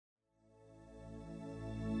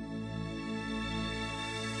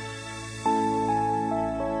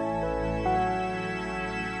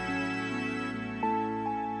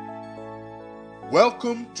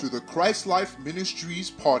Welcome to the Christ Life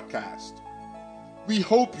Ministries podcast. We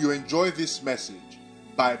hope you enjoy this message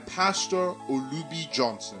by Pastor Olubi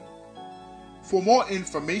Johnson. For more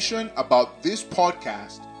information about this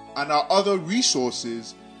podcast and our other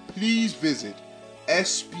resources, please visit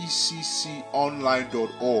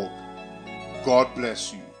spcconline.org. God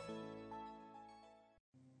bless you.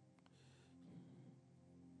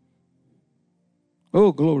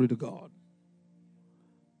 Oh, glory to God.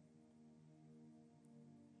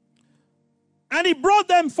 And he brought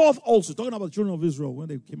them forth also, talking about the children of Israel when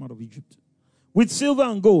they came out of Egypt, with silver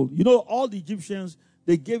and gold. You know, all the Egyptians,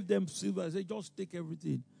 they gave them silver. They said, just take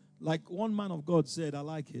everything. Like one man of God said, I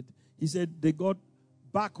like it. He said they got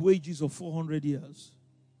back wages of 400 years.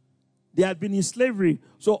 They had been in slavery.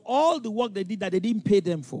 So all the work they did that they didn't pay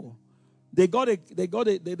them for, they got a pay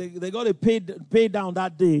down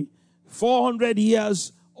that day. 400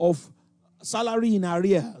 years of salary in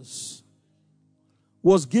arrears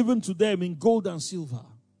was given to them in gold and silver.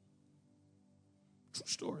 True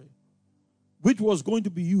story. Which was going to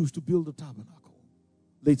be used to build the tabernacle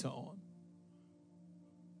later on.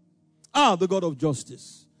 The God of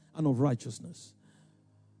justice and of righteousness.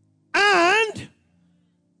 And,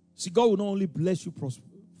 see, God will not only bless you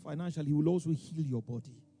financially, He will also heal your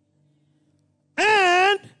body.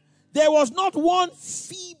 And there was not one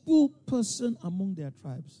feeble person among their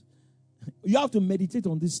tribes. You have to meditate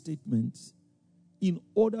on this statement in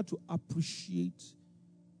order to appreciate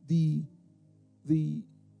the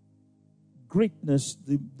greatness,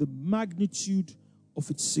 the magnitude of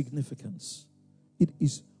its significance. It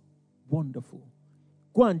is wonderful.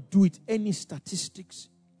 Go and do it. Any statistics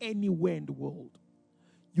anywhere in the world.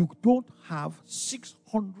 You don't have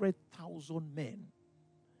 600,000 men,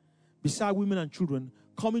 beside women and children,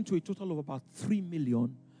 coming to a total of about 3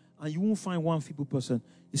 million, and you won't find one feeble person.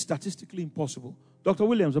 It's statistically impossible. Dr.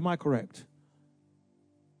 Williams, am I correct?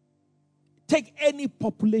 Take any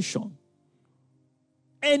population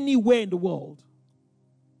anywhere in the world.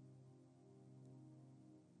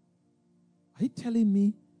 Are you telling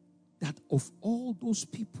me that of all those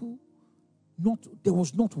people, there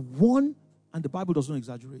was not one, and the Bible does not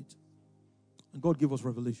exaggerate, and God gave us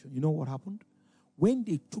revelation. You know what happened? When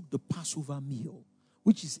they took the Passover meal,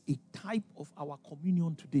 which is a type of our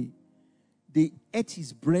communion today, they ate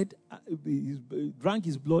his bread, drank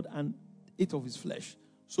his blood, and ate of his flesh,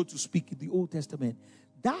 so to speak, in the Old Testament.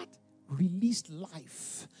 That released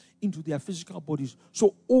life into their physical bodies.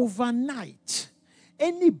 So overnight,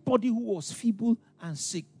 anybody who was feeble and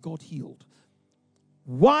sick got healed.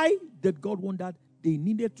 Why did God want that? They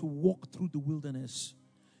needed to walk through the wilderness.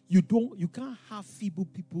 You can't have feeble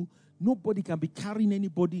people. Nobody can be carrying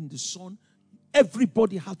anybody in the sun.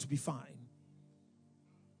 Everybody had to be fine.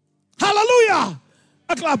 Hallelujah!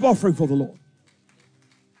 A clap offering for the Lord.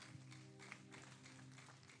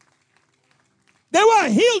 They were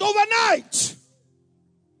healed overnight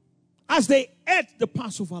as they ate the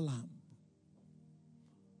Passover lamb.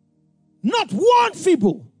 Not one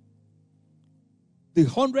feeble. The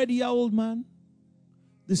 100-year-old man,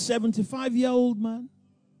 the 75-year-old man,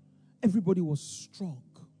 everybody was strong.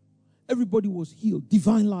 Everybody was healed.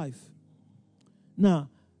 Divine life. Now,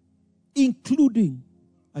 including,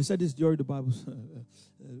 I said this during the Bible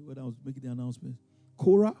when I was making the announcement,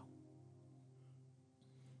 Korah,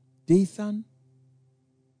 Dathan,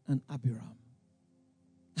 and Abiram.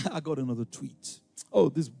 I got another tweet. Oh,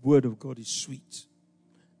 this word of God is sweet.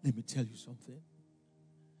 Let me tell you something.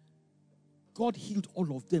 God healed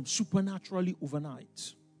all of them supernaturally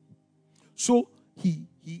overnight. So he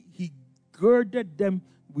girded them.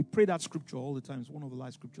 We pray that scripture all the time. It's one of the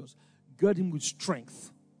last scriptures. Gird him with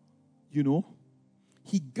strength. You know?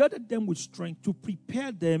 He girded them with strength to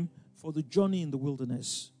prepare them for the journey in the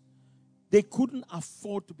wilderness. They couldn't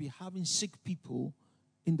afford to be having sick people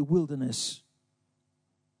in the wilderness.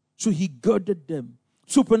 So he girded them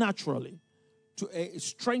supernaturally to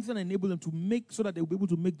strengthen and enable them to make, so that they will be able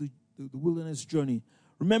to make the wilderness journey.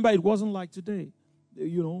 Remember, it wasn't like today.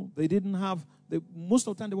 They didn't have, most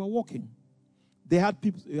of the time they were walking. They had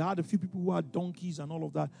a few people who had donkeys and all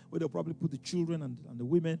of that, where they'll probably put the children and the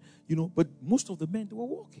women, but most of the men, they were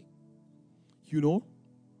walking.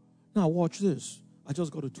 Now watch this. I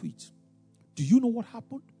just got a tweet. Do you know what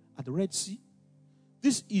happened at the Red Sea?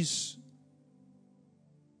 This is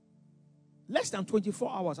less than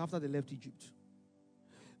 24 hours after they left Egypt.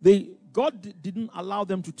 God didn't allow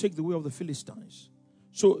them to take the way of the Philistines.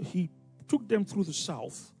 So he took them through the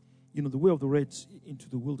south, the way of the Red Sea, into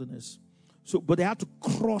the wilderness. But they had to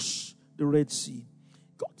cross the Red Sea.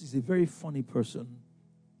 God is a very funny person.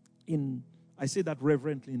 I say that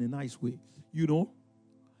reverently in a nice way. The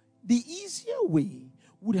easier way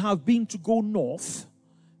would have been to go north,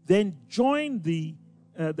 then join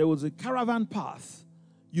there was a caravan path,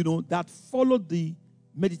 that followed the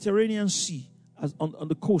Mediterranean Sea on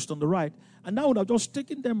the coast on the right, and that would have just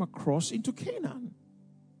taken them across into Canaan.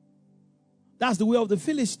 That's the way of the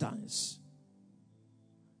Philistines.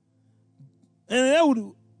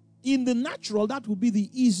 And in the natural, that would be the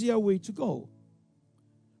easier way to go.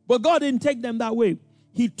 But God didn't take them that way.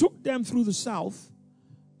 He took them through the south,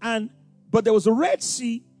 but there was a Red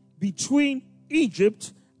Sea between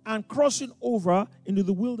Egypt and crossing over into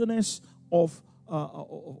the wilderness of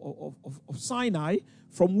Sinai,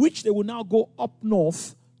 from which they will now go up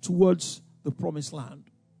north towards the promised land.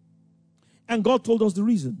 And God told us the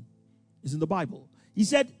reason. It's in the Bible. He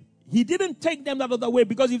said he didn't take them that other way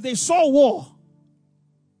because if they saw war,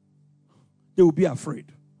 they would be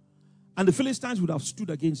afraid. And the Philistines would have stood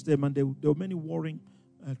against them, and there were many warring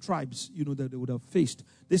tribes, that they would have faced.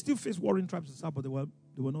 They still face warring tribes in the south, but they were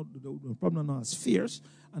probably not as fierce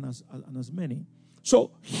and as many.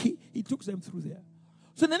 So he took them through there.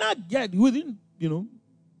 So then I get within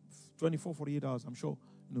 24, 48 hours, I'm sure,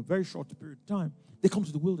 very short period of time, they come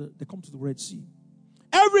to the Red Sea.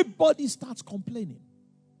 Everybody starts complaining.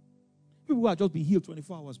 People who had just been healed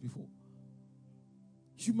 24 hours before.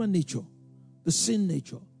 Human nature, the sin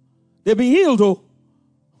nature. They've been healed, though.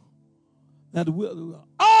 Were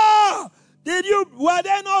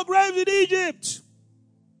there no graves in Egypt?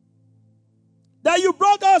 That you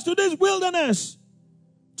brought us to this wilderness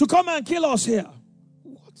to come and kill us here.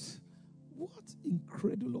 What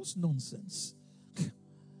incredulous nonsense.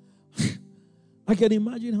 I can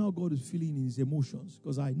imagine how God is feeling in his emotions,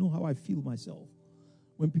 because I know how I feel myself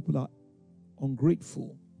when people are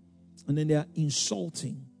ungrateful and then they are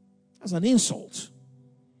insulting. That's an insult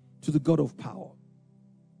to the God of power.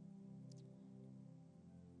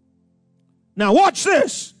 Now watch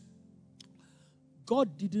this.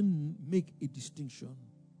 God didn't make a distinction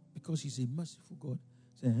because he's a merciful God.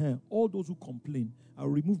 Say, hey, all those who complain, I'll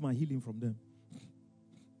remove my healing from them.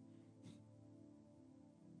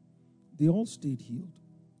 They all stayed healed.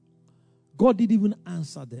 God didn't even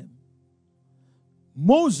answer them.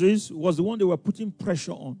 Moses was the one they were putting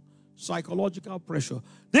pressure on, psychological pressure.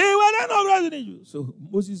 They were not resident Jews. So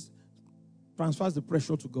Moses transfers the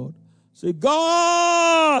pressure to God. Say,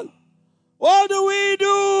 God, what do we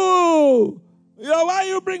do? Why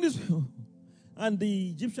you bring this? And the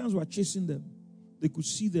Egyptians were chasing them. They could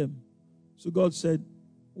see them. So God said,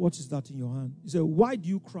 what is that in your hand? He said, why do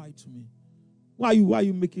you cry to me? Why are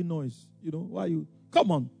you making noise?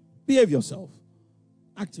 Come on, behave yourself.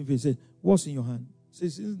 Activate. He said, what's in your hand? He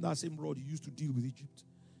says, isn't that same rod you used to deal with Egypt?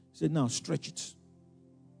 He said, now stretch it.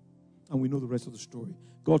 And we know the rest of the story.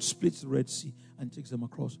 God splits the Red Sea and takes them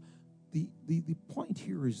across. The point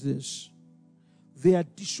here is this. Their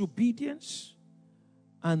disobedience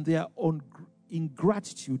and their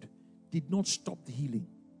ingratitude did not stop the healing.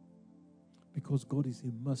 Because God is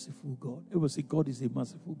a merciful God. Everyone say, God is a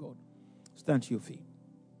merciful God. Stand to your feet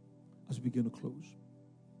as we begin to close.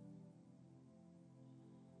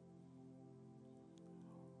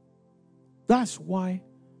 That's why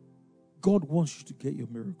God wants you to get your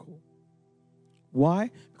miracle. Why?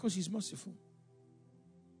 Because he's merciful.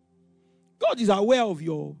 God is aware of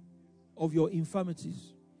your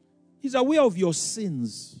infirmities. He's aware of your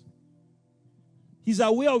sins. He's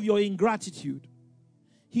aware of your ingratitude.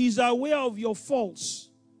 He's aware of your faults,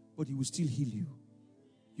 but he will still heal you.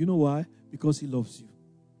 You know why? Because he loves you.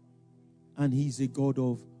 And he's a God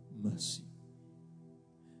of mercy.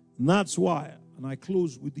 And that's why, and I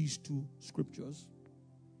close with these two scriptures.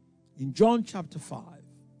 In John chapter 5,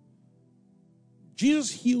 Jesus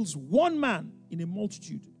heals one man in a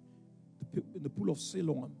multitude in the pool of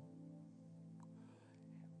Siloam.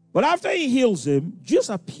 But after he heals him, Jesus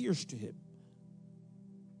appears to him.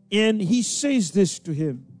 And he says this to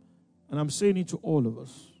him. And I'm saying it to all of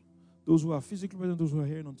us. Those who are physically present, those who are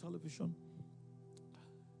hearing on television.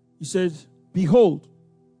 He says, behold,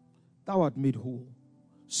 thou art made whole.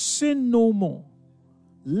 Sin no more,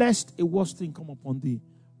 lest a worse thing come upon thee.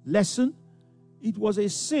 Lesson, it was a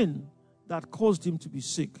sin that caused him to be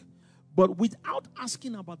sick. But without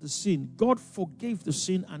asking about the sin, God forgave the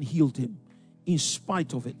sin and healed him. In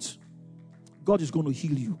spite of it, God is going to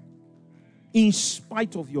heal you. In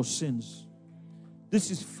spite of your sins.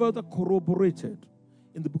 This is further corroborated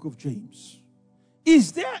in the book of James.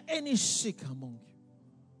 Is there any sick among you?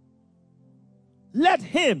 Let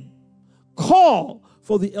him call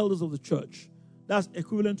for the elders of the church. That's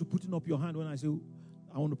equivalent to putting up your hand when I say,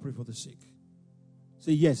 I want to pray for the sick.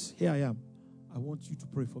 Say, yes, here I am. I want you to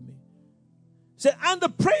pray for me. Say, and the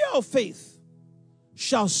prayer of faith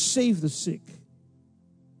shall save the sick.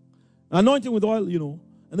 Anointing with oil,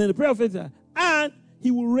 And then the prayer of faith, and he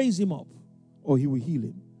will raise him up, or he will heal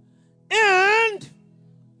him. And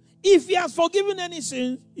if he has forgiven any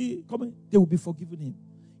sins, they will be forgiven him.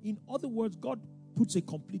 In other words, God puts a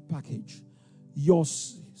complete package. Your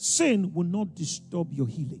sin will not disturb your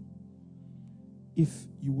healing if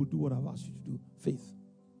you will do what I've asked you to do. Faith.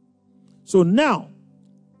 So now,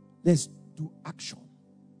 let's do action.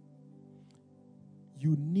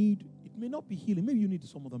 You need, it may not be healing. Maybe you need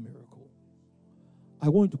some other miracle. I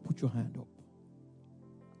want you to put your hand up.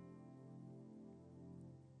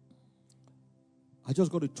 I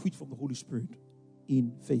just got a tweet from the Holy Spirit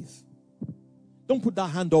in faith. Don't put that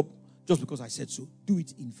hand up just because I said so. Do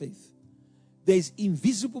it in faith. There is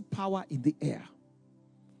invisible power in the air.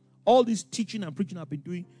 All this teaching and preaching I've been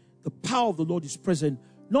doing, the power of the Lord is present,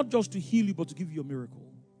 not just to heal you, but to give you a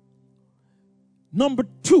miracle. Number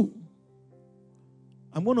 2,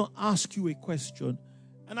 I'm going to ask you a question,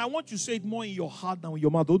 and I want you to say it more in your heart than with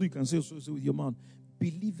your mouth. Although you can say so with your mouth.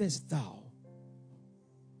 Believest thou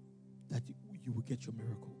that you will get your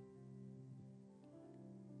miracle?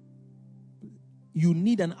 You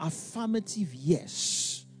need an affirmative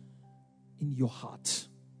yes in your heart.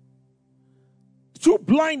 2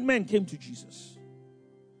 blind men came to Jesus.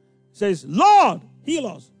 He says, Lord, heal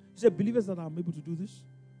us. He said, believest that I'm able to do this?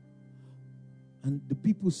 And the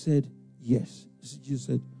people said, yes. Jesus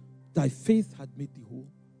said, thy faith had made thee whole.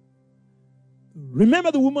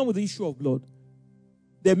 Remember the woman with the issue of blood.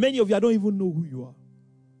 There are many of you, I don't even know who you are.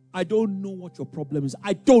 I don't know what your problem is.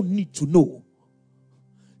 I don't need to know.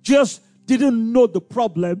 Just didn't know the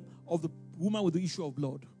problem of the woman with the issue of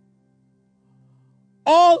blood.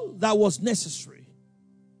 All that was necessary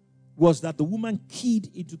was that the woman keyed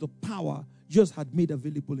into the power Jesus had made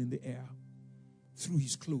available in the air through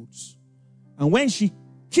his clothes. And when she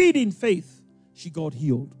keyed in faith, she got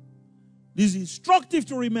healed. This is instructive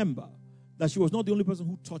to remember that she was not the only person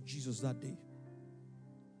who taught Jesus that day.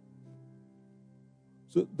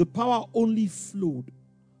 So the power only flowed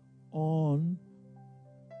on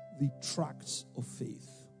the tracts of faith.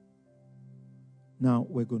 Now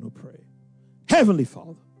we're going to pray. Heavenly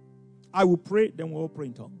Father, I will pray, then we'll all pray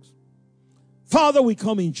in tongues. Father, we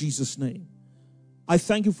come in Jesus' name. I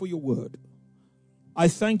thank you for your word. I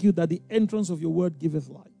thank you that the entrance of your word giveth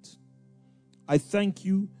light. I thank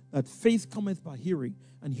you that faith cometh by hearing,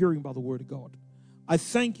 and hearing by the word of God. I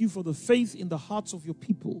thank you for the faith in the hearts of your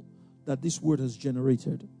people that this word has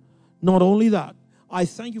generated. Not only that, I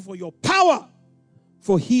thank you for your power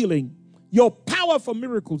for healing, your power for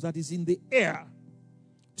miracles that is in the air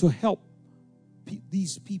to help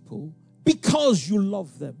these people because you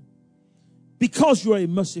love them, because you are a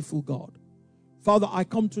merciful God. Father, I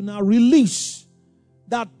come to now release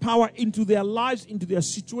that power into their lives, into their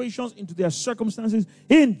situations, into their circumstances,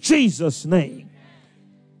 in Jesus' name.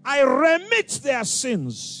 I remit their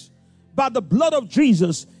sins by the blood of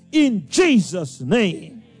Jesus, in Jesus'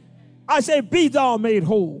 name. I say, be thou made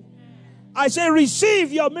whole. I say,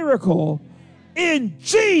 receive your miracle in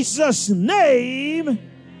Jesus' name.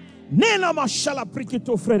 Nena mashala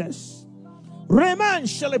prikito fredes. Reman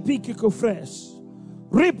shall pikiko fres.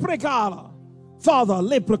 Reprecala. Father,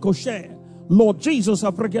 leprecoshe. Lord Jesus,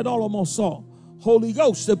 I pregedolo moso. Holy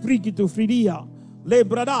Ghost, the prikito fridia.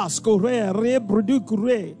 Lebradas corre,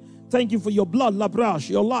 rebruducure. Thank you for your blood, labrash,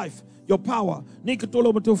 your life, your power.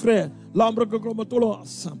 Nikotolo matofre, lambracromatolo,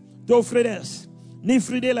 dofredes,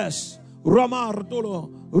 nifrideles, ramar dolo,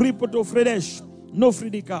 ripotofredes,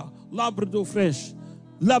 nofridica, labradofresh,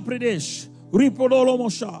 labridesh, ripodolo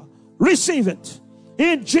mosha. Receive it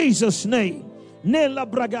in Jesus' name. Nella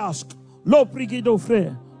bragask,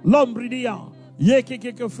 loprigidofre, lombridia,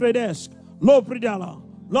 yekekefredesk, lopridala,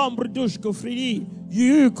 lombridushko fridi,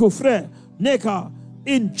 yukofre, neka.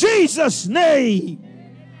 In Jesus' name.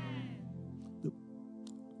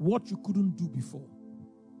 What you couldn't do before.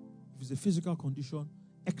 If it's a physical condition,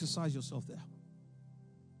 exercise yourself there.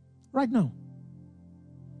 Right now.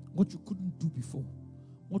 What you couldn't do before.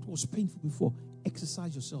 What was painful before,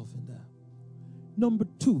 exercise yourself in there. Number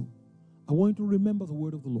 2, I want you to remember the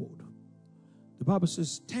word of the Lord. The Bible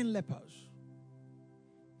says 10 lepers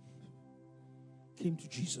came to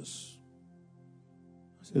Jesus.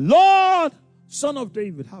 I said, Lord, Son of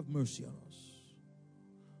David, have mercy on us.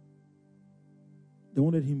 They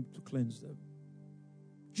wanted him to cleanse them.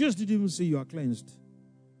 Jesus didn't even say you are cleansed.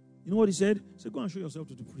 You know what he said? He said, go and show yourself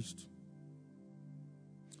to the priest.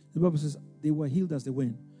 The Bible says they were healed as they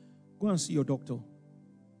went. Go and see your doctor.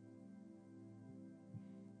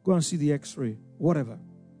 Go and see the x-ray, whatever.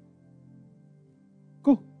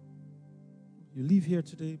 Go. You leave here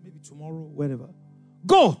today, maybe tomorrow, wherever.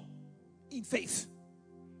 Go in faith.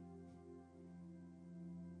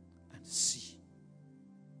 And see.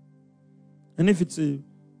 And if it's a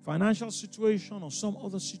financial situation or some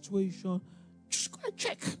other situation, just go and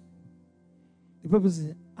check. The Bible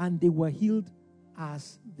says, and they were healed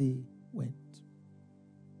as they went.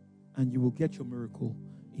 And you will get your miracle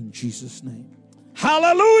in Jesus' name.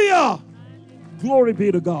 Hallelujah! Glory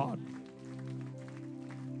be to God.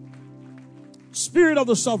 Spirit of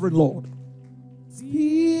the Sovereign Lord.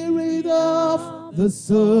 Spirit of the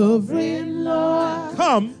Sovereign Lord,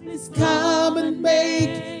 Come. please come and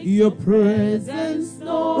make your presence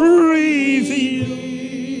known.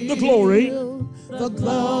 Reveal the glory. The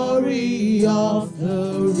glory of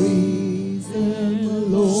the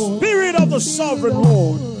risen Lord. Spirit of the Sovereign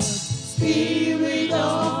Lord. Spirit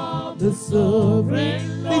of the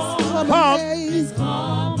Sovereign Lord, please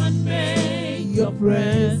come and make your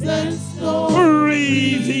presence known.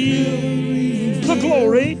 Reveal the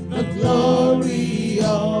glory. The glory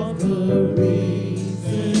of the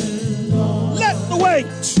risen Lord. Let the weight.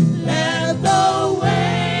 Let the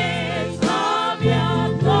weight of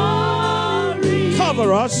your glory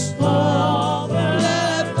Cover us. cover.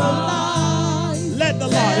 Let the light. Let the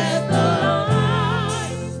light. Let the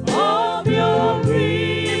light of your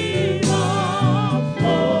river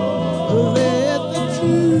flow. Let the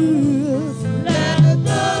truth. Let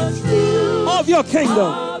the truth Of your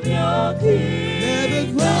kingdom. of your kingdom. Let it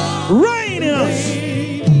Reign in us.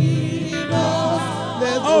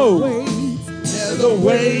 Oh. The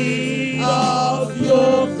weight of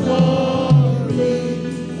your glory.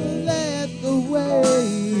 Let the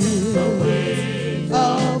weight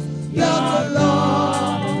of your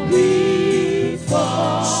glory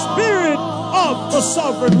fall. Spirit of the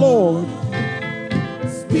Sovereign Lord.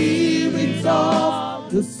 Spirit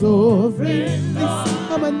of the Sovereign, please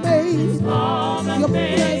come and make your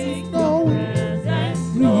presence known.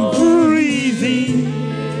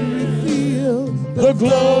 Reveal The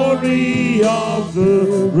glory of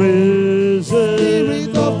the risen.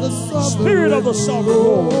 Spirit of the Sovereign Spirit of the Sovereign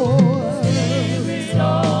Lord. Spirit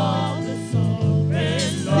of the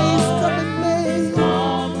Sovereign Lord, please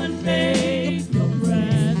come and make your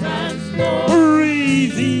presence known.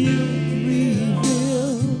 Reveal Reveal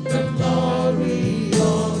the glory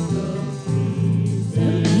of the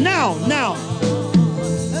risen. now.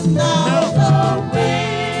 And now the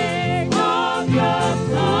way of your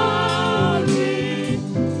glory.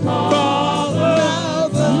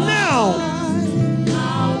 Now.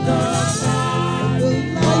 The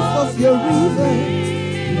life of your river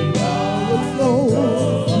overflow.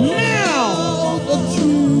 Now. The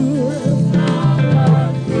truth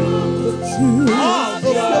of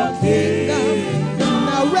your kingdom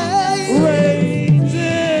now reign. Reigns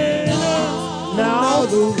in us. Now Now.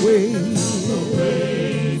 the way.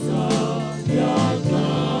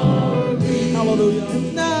 Hallelujah.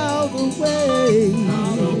 Now the way.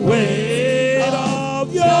 Weight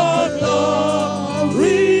of your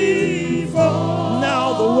glory.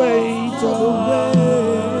 Now the weight of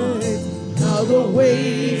Now the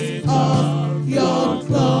weight of your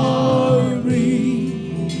glory.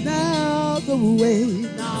 Now the weight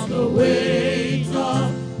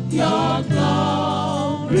of your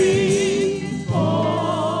glory.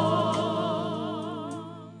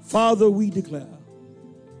 Father, we declare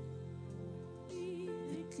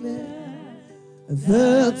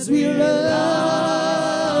That we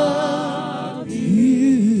love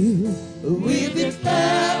you. We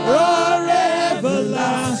declare our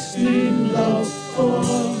everlasting love for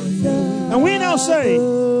you. and we now say,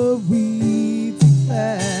 We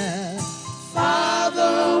declare,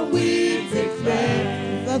 Father, we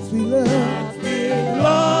declare that we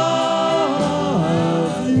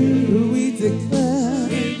love you. We declare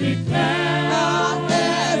our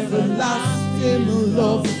everlasting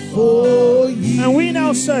love for you. and we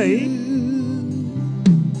now say,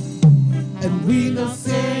 And we now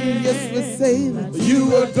say, yes, we say that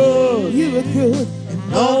you are good. you are good.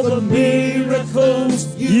 And All the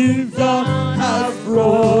miracles you've done have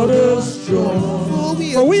brought us joy.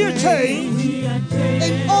 For we are changed,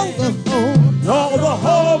 and all the hope and all the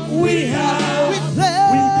hope we have, we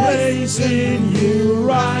we place in you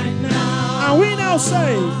right now. And we now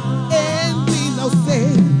say, and we now say,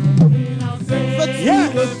 but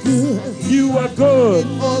yes, you are good. you are good.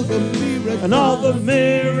 And all the miracles, And all the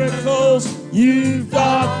miracles you've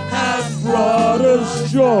done have brought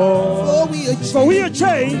us joy. for we are For we are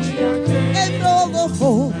changed, and all the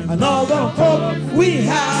hope and all the hope we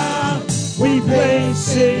have, we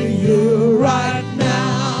place in you right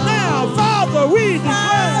now. Now, Father, we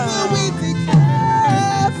declare,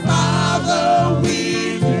 Father,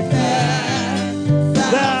 we declare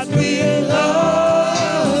that we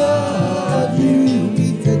love you. We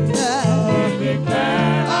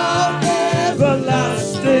declare our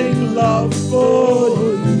everlasting love for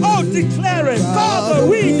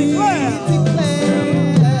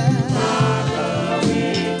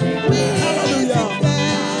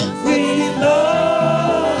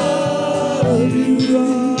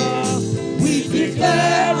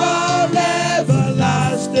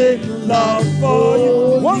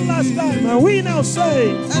And we now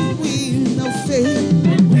say,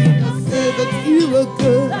 that you are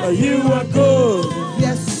good. You are good.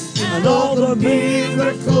 Yes, And all the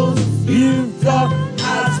miracles you've done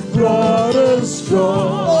has brought us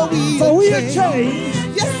joy. For we are changed.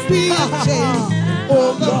 Yes, we are changed.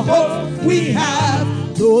 All the hope we have,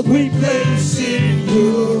 Lord, we place in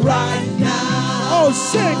you right now. Oh,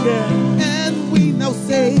 sing it. And we now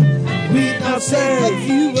say that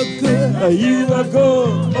you are good. You are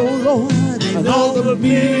good. Oh Lord, And all the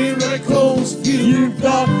miracles you've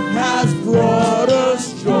done has brought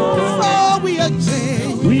us joy. Oh, we are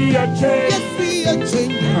changed. We are changed. Yes, we are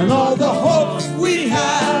changed. And all the hopes we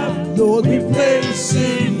have, Lord, we place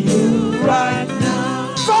in you right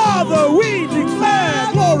now. Father, we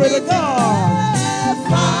declare, glory to God.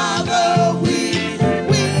 Father, we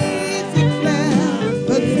declare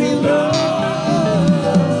that we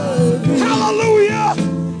love you. Hallelujah.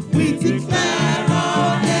 We declare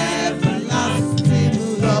our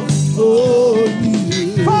everlasting love for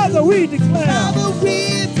you. Father, we declare. Father,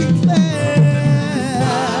 we declare.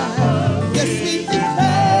 Yes, we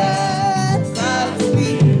declare that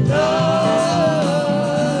we love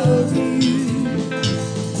you.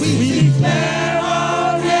 We declare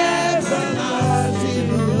our everlasting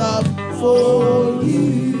love for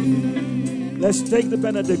you. Let's take the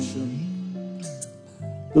benediction.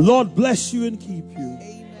 The Lord bless you and keep you.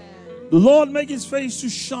 The Lord make his face to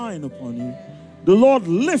shine upon you. The Lord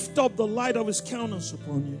lift up the light of his countenance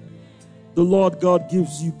upon you. The Lord God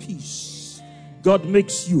gives you peace. God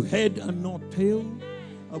makes you head and not tail,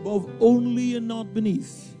 above only and not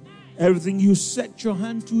beneath. Everything you set your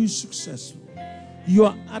hand to is successful. You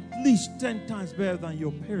are at least 10 times better than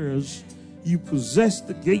your peers. You possess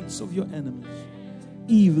the gates of your enemies,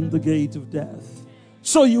 even the gate of death.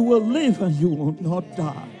 So you will live and you will not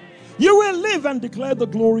die. You will live and declare the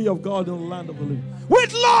glory of God in the land of the living.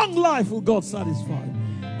 With long life will God satisfy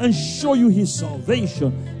and show you his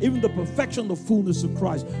salvation, even the perfection, the fullness of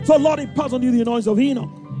Christ. So Lord, impart on you the anointing of Enoch,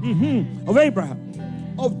 of Abraham,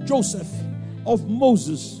 of Joseph, of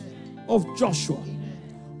Moses, of Joshua,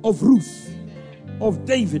 of Ruth, of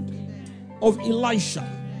David, of Elisha,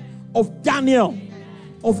 of Daniel,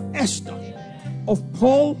 of Esther, of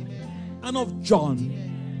Paul, and of John.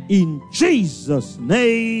 In Jesus'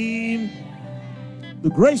 name, the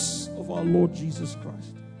grace of our Lord Jesus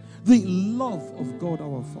Christ, the love of God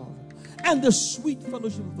our Father, and the sweet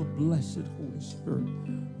fellowship of the blessed Holy Spirit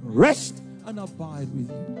rest and abide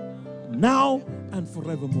with you now and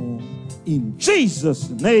forevermore. In Jesus'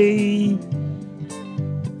 name.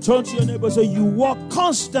 Turn to your neighbor and say, you walk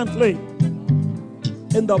constantly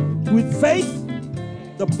with faith,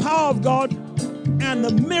 the power of God, and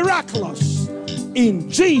the miraculous. In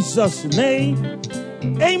Jesus' name,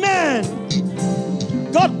 amen.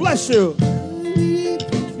 God bless you. We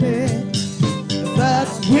declare that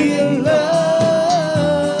we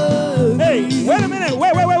love. Hey, wait a minute.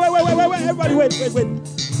 Wait. Everybody, wait.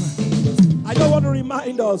 I just want to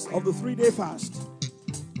remind us of the 3-day fast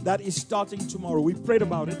that is starting tomorrow. We prayed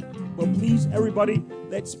about it, but please, everybody,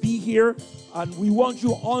 let's be here, and we want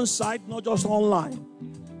you on site, not just online.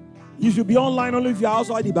 You should be online only if you're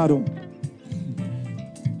outside Ibadan.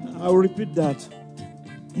 I'll repeat that.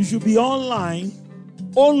 You should be online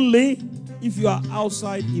only if you are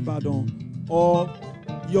outside Ibadan or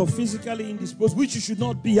you're physically indisposed, which you should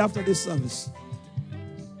not be after this service.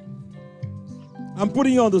 I'm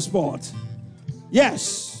putting you on the spot.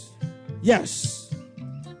 Yes. You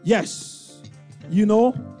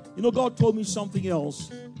know, God told me something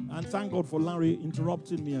else, and thank God for Larry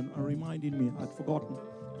interrupting me and reminding me. I'd forgotten.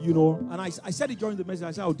 And I said it during the message.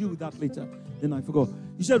 I said, I'll deal with that later. Then I forgot.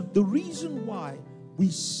 He said, the reason why we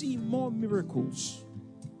see more miracles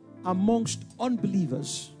amongst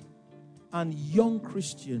unbelievers and young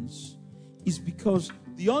Christians is because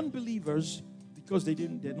the unbelievers, because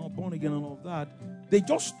they're not born again and all of that, they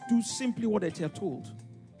just do simply what they're told.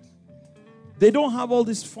 They don't have all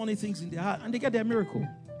these funny things in their heart, and they get their miracle.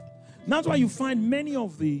 And that's why you find many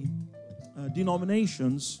of the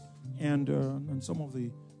denominations and some of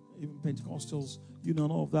the even Pentecostals, and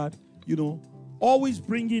all of that, always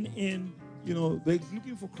bringing in, they're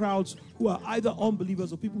looking for crowds who are either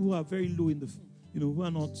unbelievers or people who are very low in the, who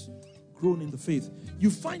are not grown in the faith.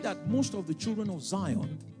 You find that most of the children of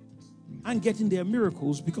Zion aren't getting their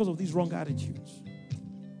miracles because of these wrong attitudes.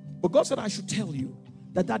 But God said, I should tell you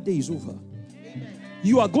that day is over.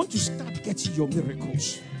 You are going to start getting your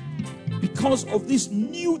miracles because of this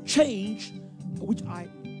new change, which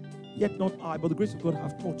yet not I, but the grace of God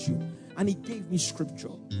have taught you. And he gave me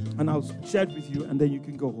scripture. And I'll share it with you, and then you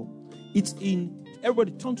can go home. It's in,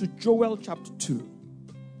 everybody turn to Joel chapter 2.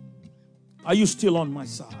 Are you still on my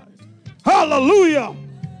side? Hallelujah.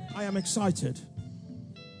 I am excited.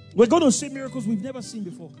 We're going to see miracles we've never seen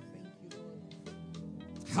before.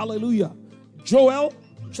 Hallelujah. Joel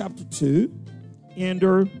chapter 2. And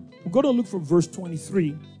we're going to look from verse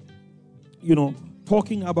 23.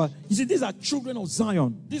 Talking about, you see, these are children of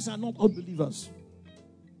Zion. These are not unbelievers.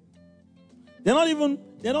 They're not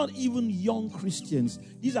even young Christians.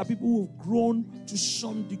 These are people who have grown to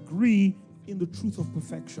some degree in the truth of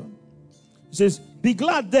perfection. It says, be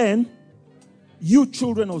glad then, you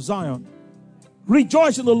children of Zion.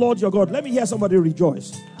 Rejoice in the Lord your God. Let me hear somebody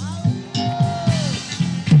rejoice.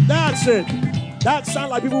 That's it. That sounds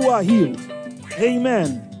like people who are healed.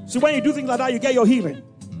 Amen. See, when you do things like that, you get your healing.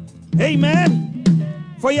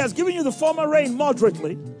 Amen. For he has given you the former rain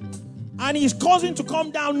moderately, and he is causing to come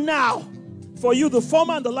down now for you the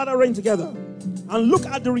former and the latter rain together. And look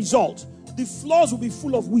at the result. The floors will be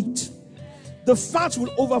full of wheat. The fats will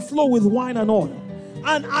overflow with wine and oil.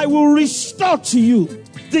 And I will restore to you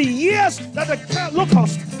the years that the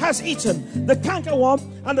locust has eaten, the cankerworm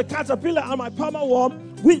and the caterpillar and my palmer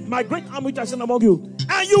worm, with my great arm which I send among you.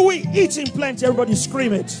 And you will eat in plenty. Everybody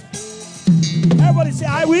scream it. Everybody say,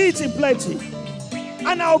 I will eat in plenty.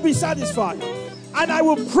 And I will be satisfied. And I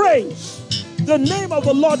will praise the name of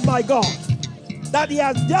the Lord my God, that he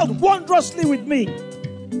has dealt wondrously with me,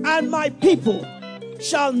 and my people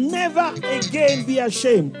shall never again be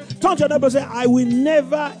ashamed. Turn to your neighbor and say, I will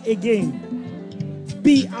never again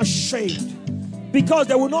be ashamed. Because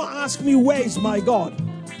they will not ask me, where is my God?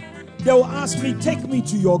 They will ask me, take me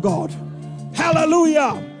to your God.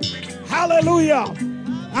 Hallelujah. Hallelujah.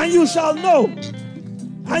 And you shall know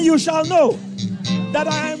that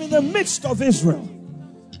I am in the midst of Israel.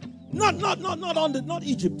 Not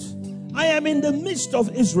Egypt. I am in the midst of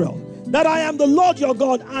Israel. That I am the Lord your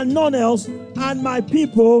God and none else, and my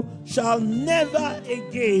people shall never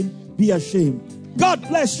again be ashamed. God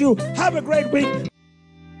bless you. Have a great week.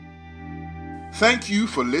 Thank you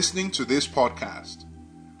for listening to this podcast.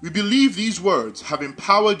 We believe these words have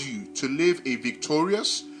empowered you to live a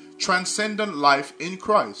victorious, transcendent life in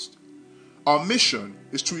Christ. Our mission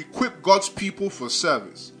is to equip God's people for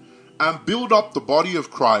service and build up the body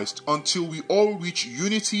of Christ until we all reach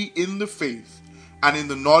unity in the faith and in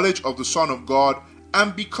the knowledge of the Son of God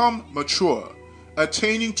and become mature,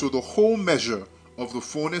 attaining to the whole measure of the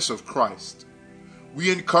fullness of Christ.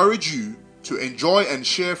 We encourage you to enjoy and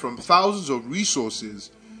share from thousands of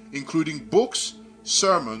resources, including books,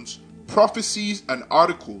 sermons, prophecies, and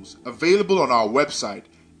articles available on our website,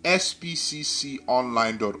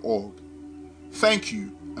 sbcconline.org. Thank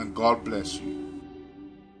you, and God bless you.